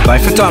Airport by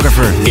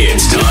Photographer.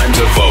 It's time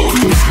to vote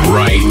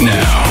right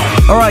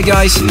now. Alright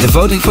guys, the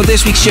voting for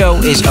this week's show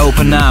is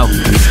open now.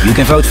 You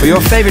can vote for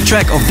your favorite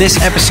track of this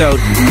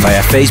episode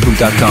via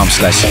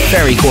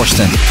facebook.com/Ferry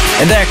Corsten.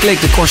 And there click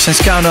the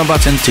Corsten's Countdown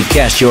button to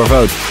cast your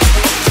vote.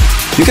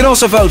 You can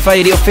also vote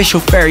via the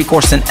official Ferry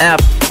Corsten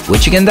app,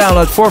 which you can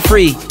download for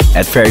free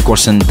at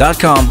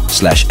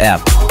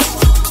ferrycorsten.com/app.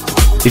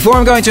 Before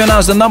I'm going to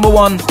announce the number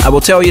 1, I will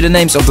tell you the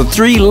names of the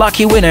 3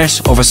 lucky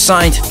winners of a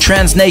signed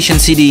Transnation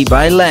CD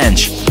by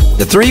Lange.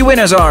 The 3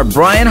 winners are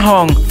Brian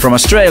Hong from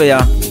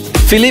Australia,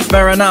 Filip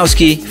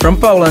Baranowski from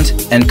Poland,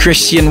 and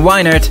Christian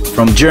Weinert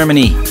from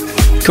Germany.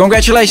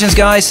 Congratulations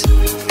guys!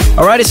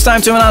 Alright, it's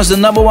time to announce the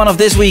number 1 of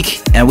this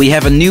week, and we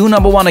have a new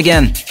number 1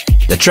 again.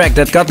 The track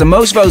that got the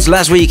most votes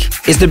last week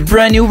is the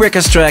brand new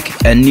Rikkaz track,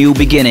 A New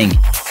Beginning.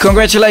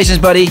 Congratulations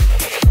buddy!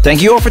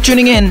 Thank you all for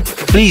tuning in,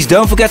 please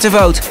don't forget to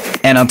vote,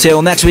 and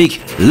until next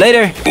week,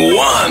 later!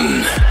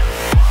 1.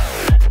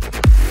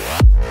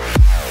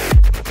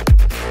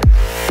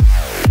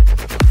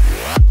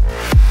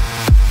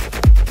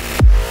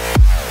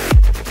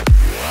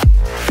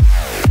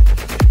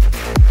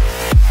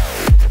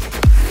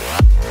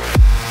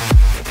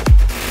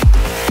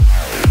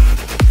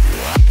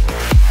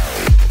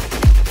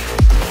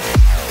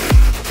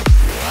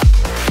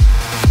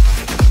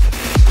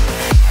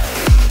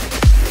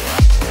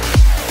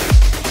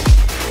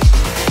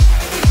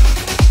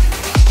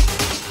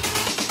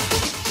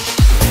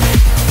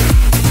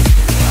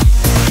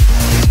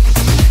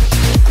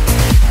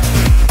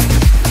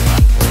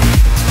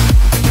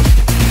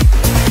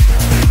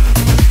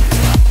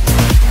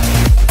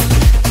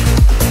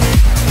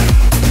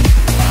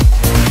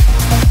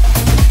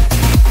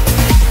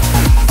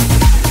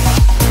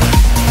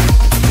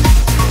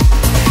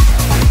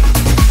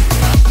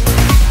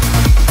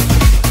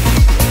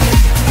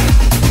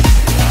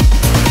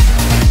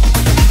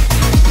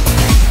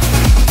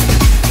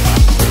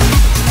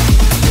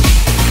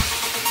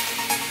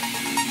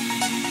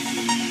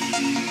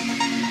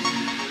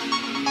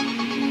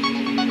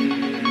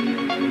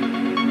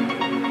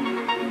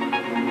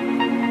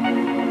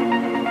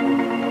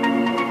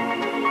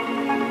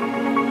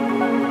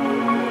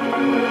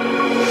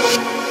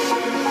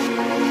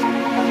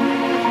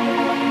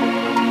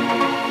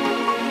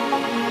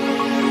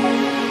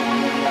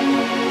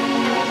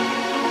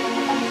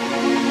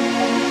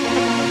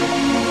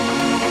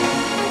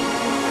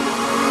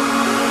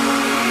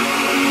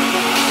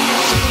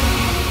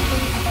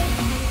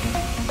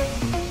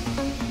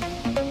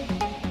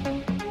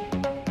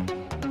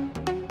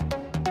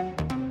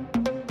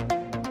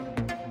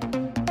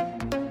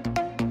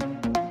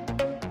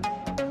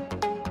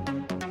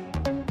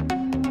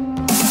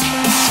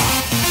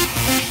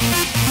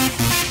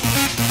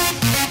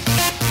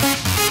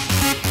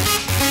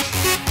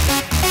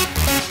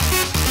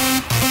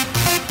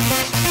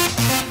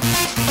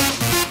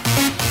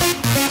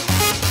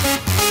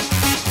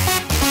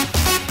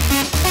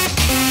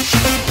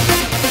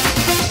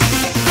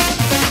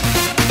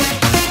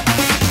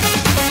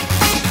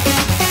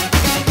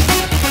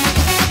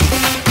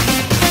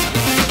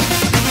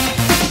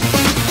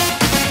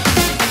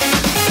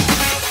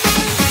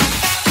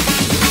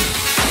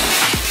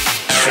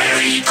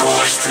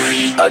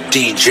 A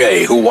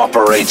DJ who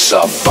operates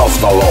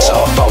above the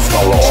law. Above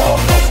the law.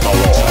 Above the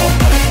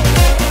law.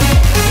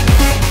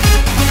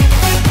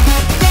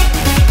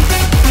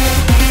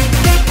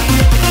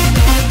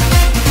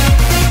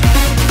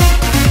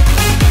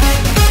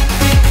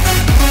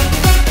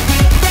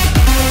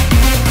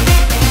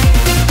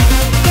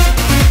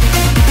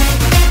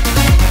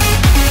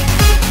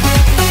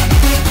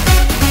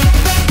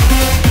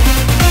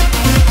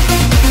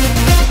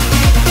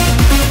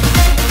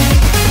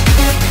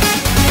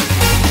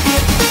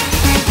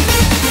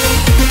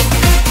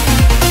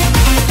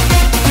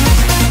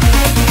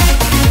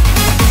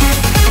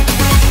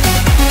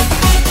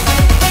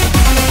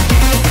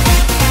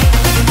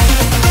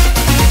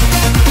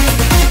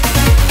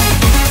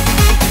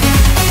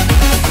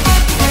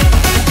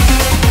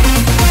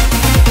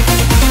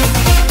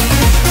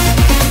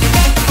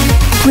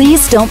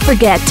 Please don't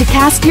forget to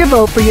cast your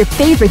vote for your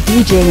favorite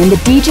DJ in the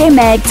DJ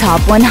Mag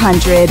Top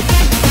 100.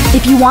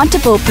 If you want to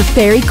vote for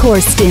Ferry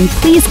Corsten,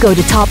 please go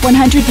to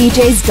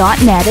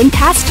top100djs.net and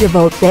cast your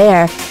vote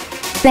there.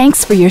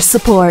 Thanks for your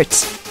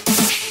support.